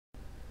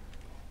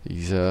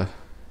He's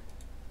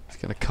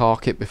gonna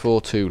cark it before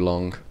too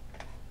long.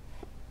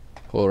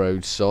 Poor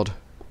old sod.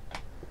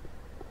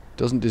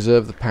 Doesn't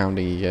deserve the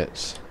pounding he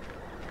gets.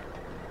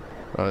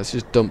 Right, let's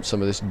just dump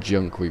some of this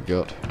junk we've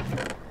got.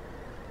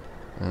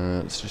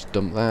 Let's just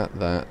dump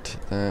that.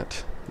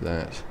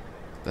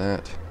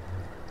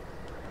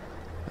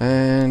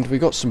 And we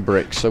got some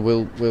bricks, so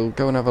we'll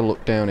go and have a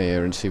look down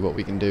here and see what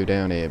we can do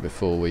down here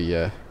before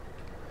we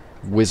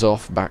whiz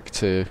off back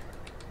to,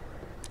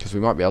 because we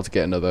might be able to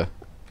get another.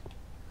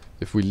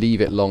 If we leave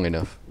it long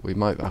enough, we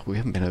might. We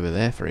haven't been over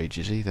there for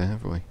ages either,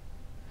 have we?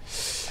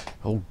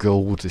 Oh,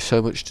 gold! There's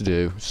so much to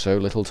do, so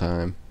little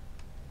time.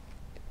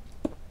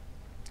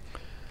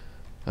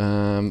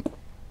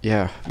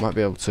 Yeah, might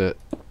be able to.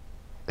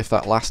 If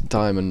that last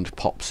diamond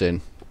pops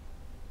in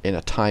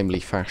a timely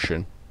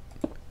fashion,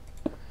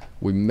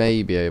 we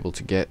may be able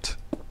to get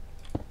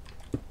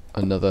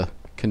another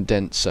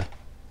condenser.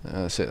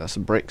 That's it, that's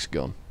the bricks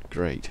gone.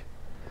 Great.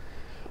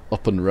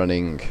 Up and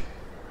running.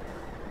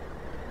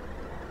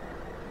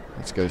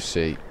 Let's go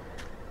see.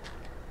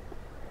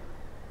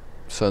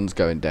 Sun's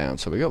going down,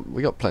 so we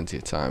got plenty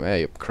of time.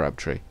 Hey up,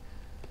 Crabtree.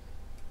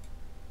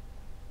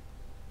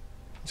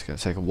 It's gonna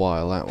take a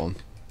while, that one.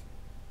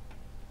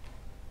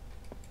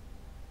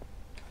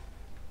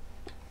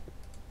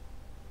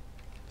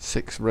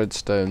 Six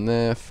redstone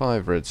there,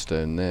 5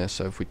 redstone there.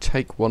 So if we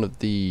take one of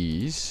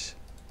these,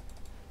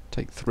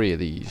 take 3 of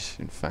these,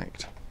 in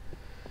fact,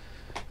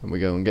 and we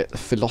go and get the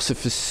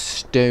Philosopher's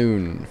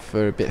Stone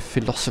for a bit of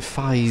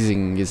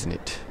philosophizing, isn't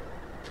it?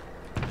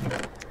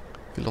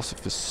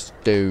 Philosopher's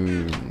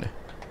Stone.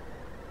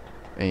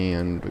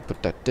 And we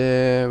put that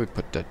there, we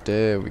put that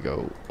there, we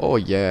go, oh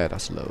yeah,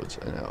 that's loads,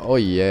 and oh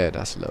yeah,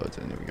 that's loads,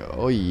 and then we go,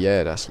 oh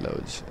yeah, that's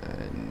loads,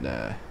 and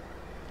that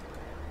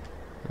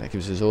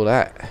gives us all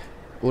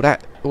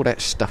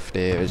that stuff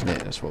there, isn't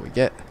it? That's what we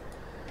get.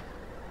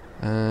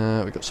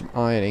 We've got some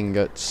iron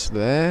ingots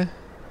there.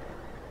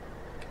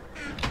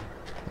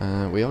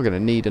 We are going to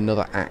need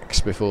another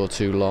axe before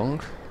too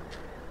long.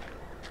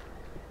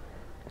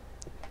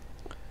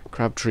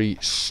 Crabtree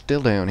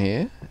still down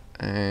here.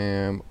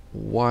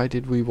 Why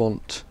did we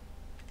want...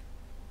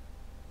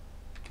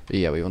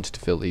 Yeah, we wanted to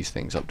fill these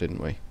things up,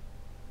 didn't we?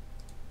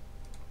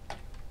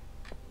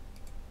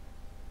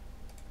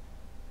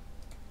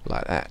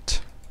 Like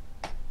that.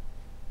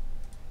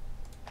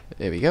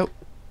 There we go.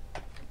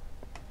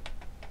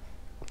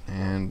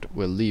 And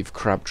we'll leave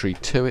Crabtree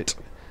to it.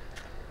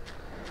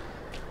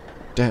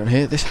 Down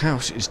here, this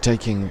house is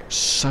taking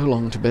so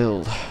long to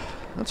build.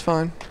 That's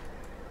fine.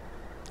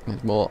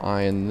 There's more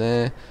iron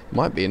there.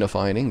 Might be enough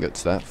iron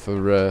ingots, that, for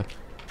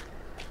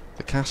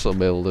the castle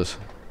builders.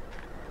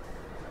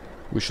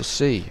 We shall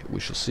see. We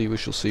shall see, we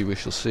shall see, we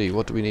shall see.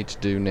 What do we need to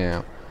do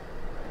now?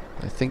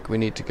 I think we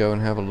need to go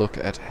and have a look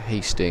at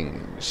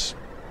Hastings.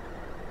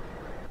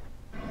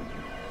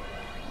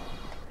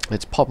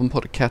 It's pop and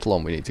put a kettle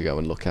on we need to go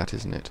and look at,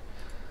 isn't it?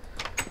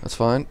 That's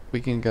fine. We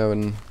can go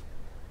and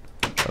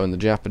the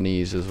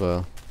Japanese as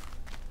well.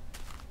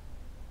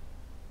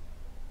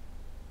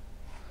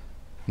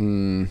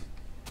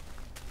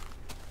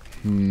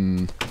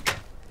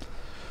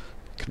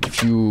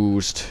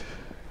 Confused.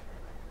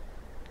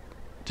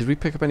 Did we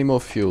pick up any more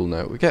fuel?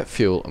 No. We get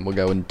fuel and we'll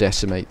go and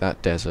decimate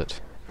that desert.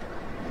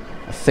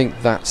 I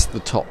think that's the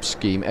top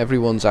scheme.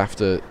 Everyone's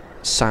after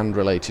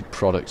sand-related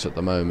products at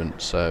the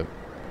moment, so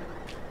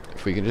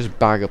if we can just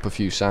bag up a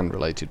few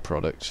sand-related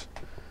products,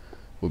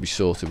 we'll be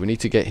sorted. We need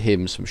to get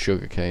him some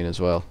sugarcane as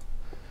well.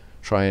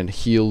 Try and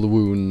heal the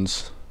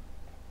wounds.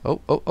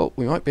 Oh,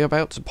 we might be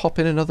about to pop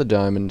in another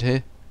diamond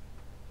here.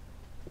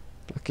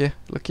 Look here.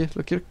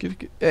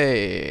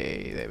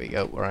 Hey, there we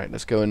go. Alright,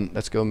 let's go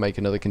and make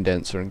another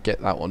condenser and get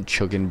that one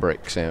chugging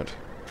bricks out.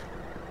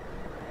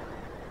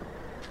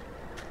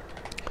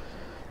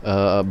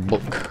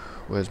 Book.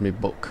 Where's me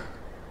book?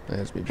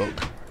 There's me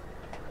book.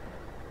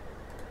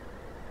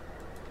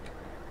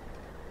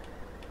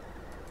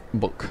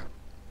 Book.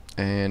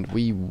 And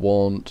we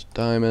want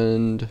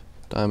diamond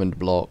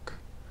block.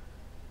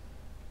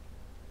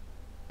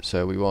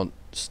 So we want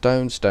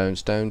stone,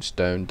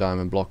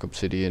 diamond block,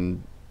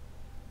 obsidian.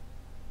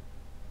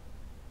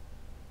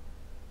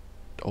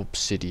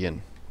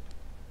 Obsidian.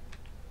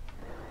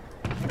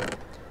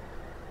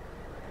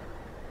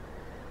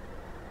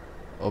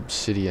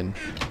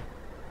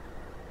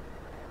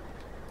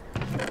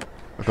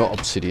 I've got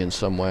obsidian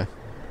somewhere.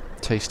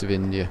 Taste of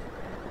India.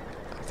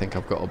 I think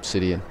I've got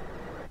obsidian.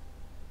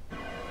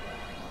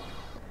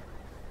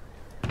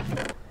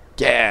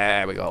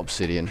 Yeah, we got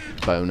obsidian.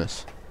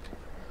 Bonus.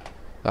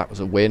 That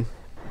was a win.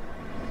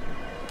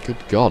 Good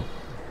God.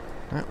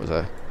 That was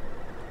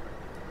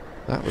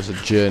a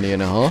journey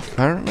and a half,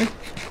 apparently.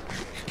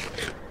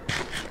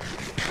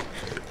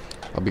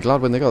 I'll be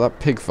glad when they got that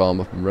pig farm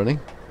up and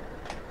running.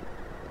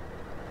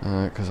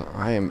 Because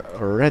I am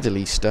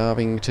readily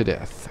starving to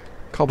death.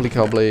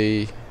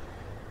 Cobbly.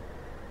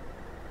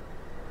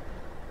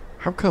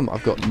 How come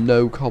I've got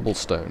no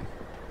cobblestone?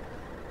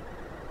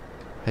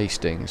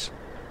 Hastings.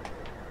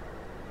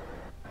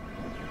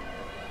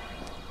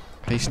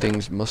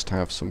 Hastings must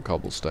have some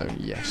cobblestone,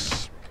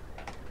 yes.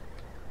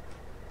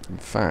 In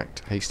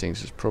fact,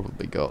 Hastings has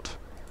probably got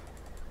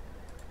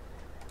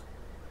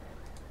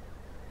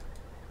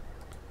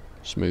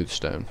smooth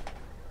stone.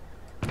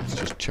 Let's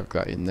just chuck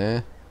that in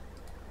there.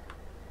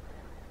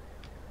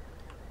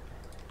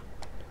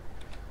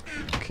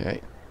 Okay.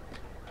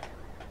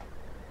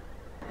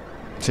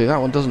 See, that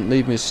one doesn't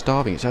leave me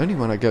starving. It's only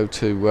when I go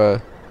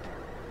to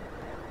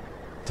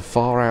the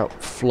far out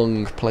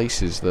flung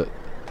places that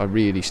I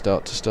really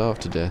start to starve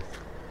to death.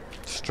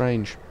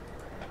 Strange.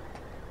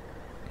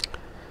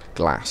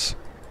 Glass.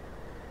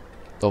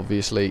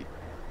 Obviously,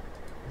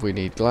 we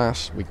need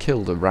glass. We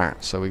killed a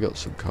rat, so we got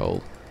some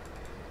coal.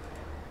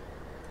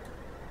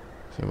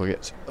 So we'll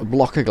get a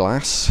block of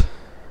glass.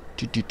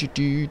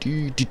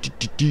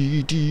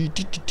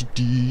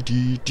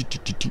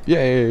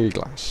 Yay,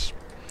 glass.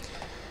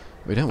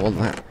 We don't want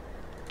that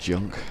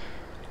junk.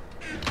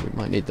 We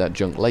might need that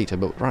junk later,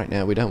 but right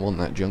now we don't want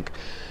that junk.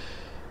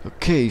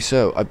 Okay,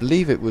 so I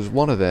believe it was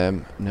one of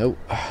them. No.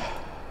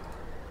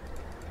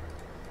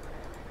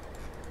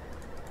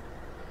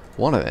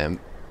 One of them.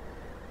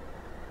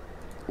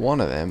 One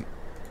of them.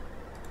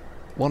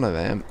 One of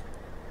them.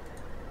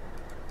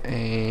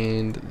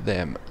 And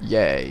them.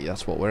 Yay,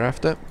 that's what we're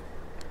after.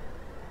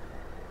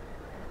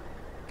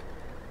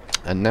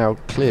 And now,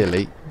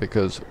 clearly,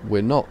 because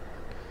we're not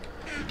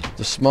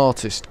the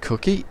smartest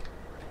cookie,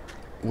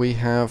 we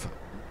have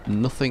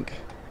nothing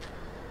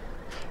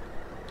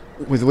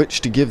with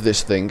which to give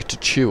this thing to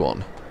chew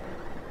on.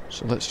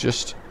 So let's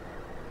just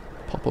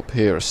pop up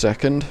here a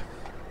second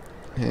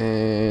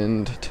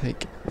and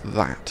take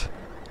that.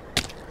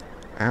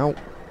 Ow.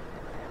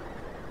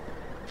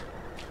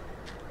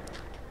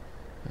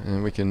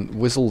 And we can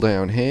whizzle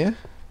down here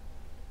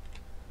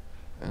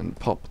and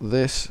pop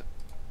this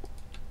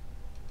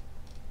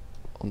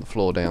on the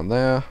floor down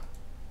there,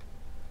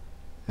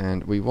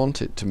 and we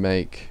want it to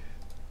make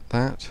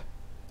that.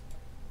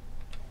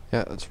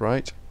 Yeah, that's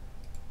right.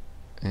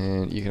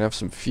 And you can have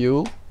some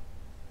fuel.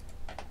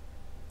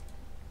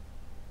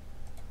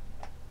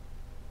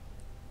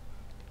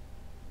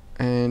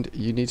 And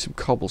you need some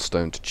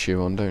cobblestone to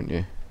chew on, don't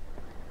you?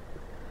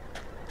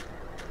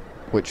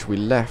 Which we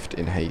left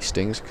in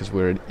Hastings because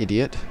we're an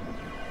idiot.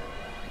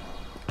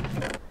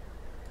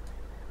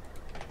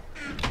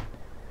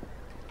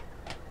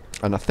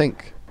 And I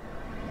think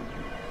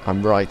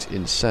I'm right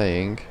in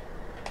saying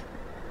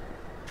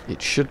it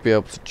should be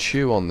able to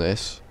chew on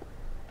this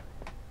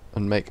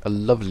and make a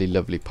lovely,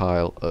 lovely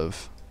pile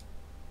of...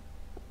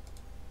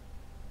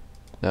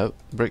 No,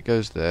 brick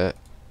goes there.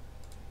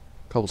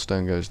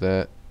 Cobblestone goes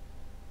there.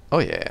 Oh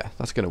yeah,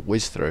 that's going to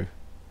whiz through.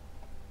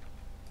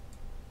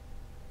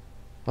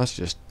 That's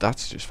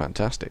just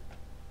fantastic.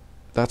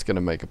 That's going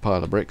to make a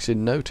pile of bricks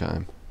in no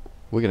time.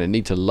 We're going to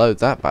need to load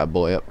that bad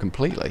boy up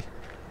completely.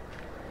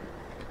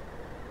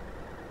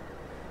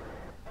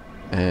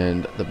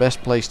 And the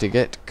best place to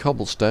get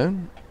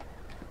cobblestone,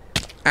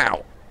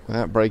 ow,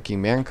 without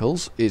breaking my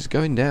ankles, is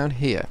going down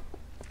here.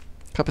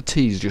 Cup of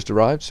tea's just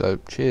arrived, so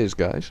cheers,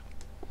 guys.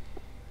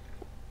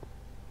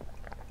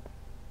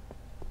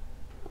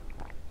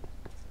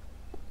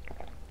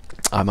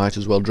 I might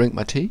as well drink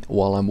my tea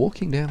while I'm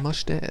walking down my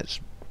stairs.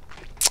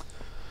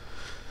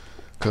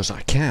 'Cause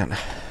I can.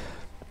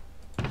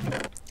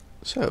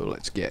 So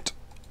let's get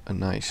a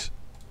nice...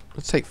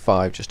 Let's take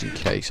 5 just in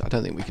case. I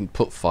don't think we can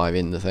put 5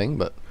 in the thing,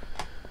 but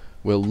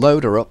we'll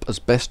load her up as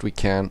best we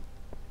can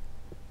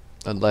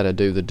and let her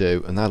do the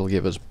do, and that'll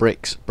give us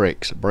bricks,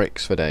 bricks,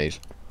 bricks for days.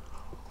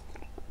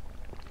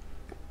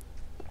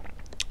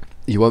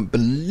 You won't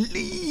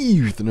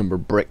believe the number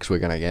of bricks we're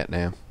going to get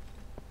now.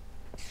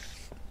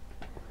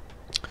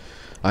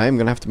 I am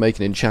going to have to make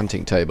an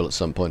enchanting table at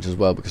some point as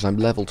well, because I'm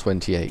level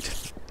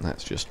 28.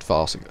 That's just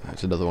farcical.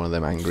 That's another one of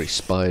them angry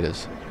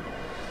spiders.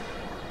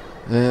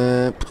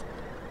 Down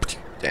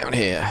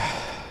here.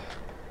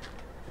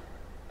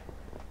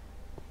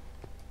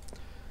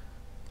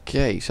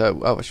 Okay,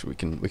 so actually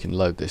we can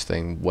load this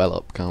thing well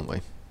up, can't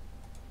we?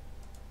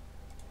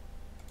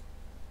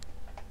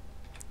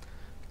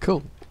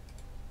 Cool.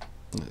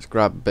 Let's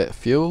grab a bit of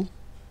fuel.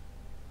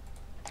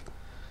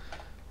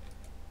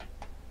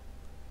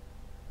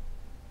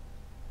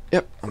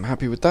 Yep, I'm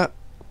happy with that.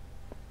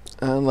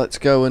 And let's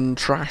go and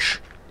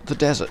trash the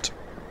desert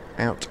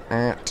out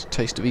at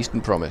Taste of Eastern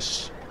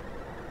Promise.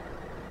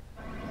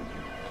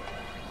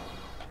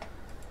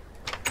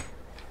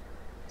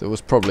 There was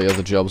probably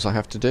other jobs I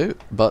have to do,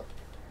 but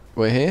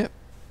we're here.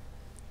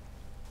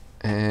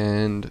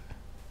 And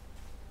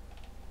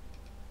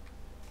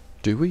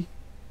do we?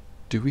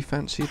 Do we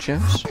fancy a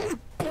chance?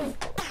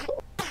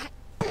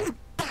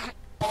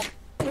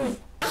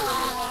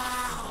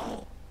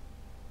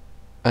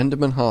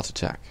 Enderman heart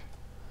attack.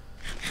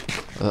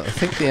 I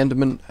think the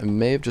Enderman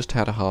may have just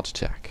had a heart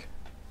attack.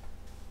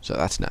 So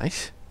that's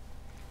nice.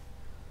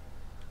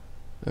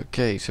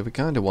 Okay, so we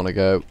kind of want to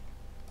go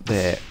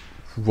there.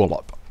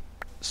 Wallop.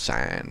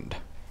 Sand.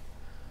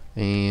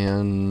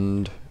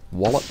 And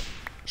wallop.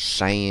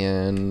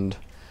 Sand.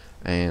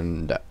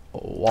 And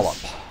wallop.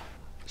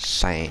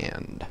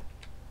 Sand.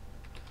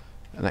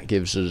 And that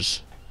gives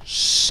us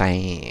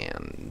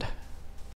sand.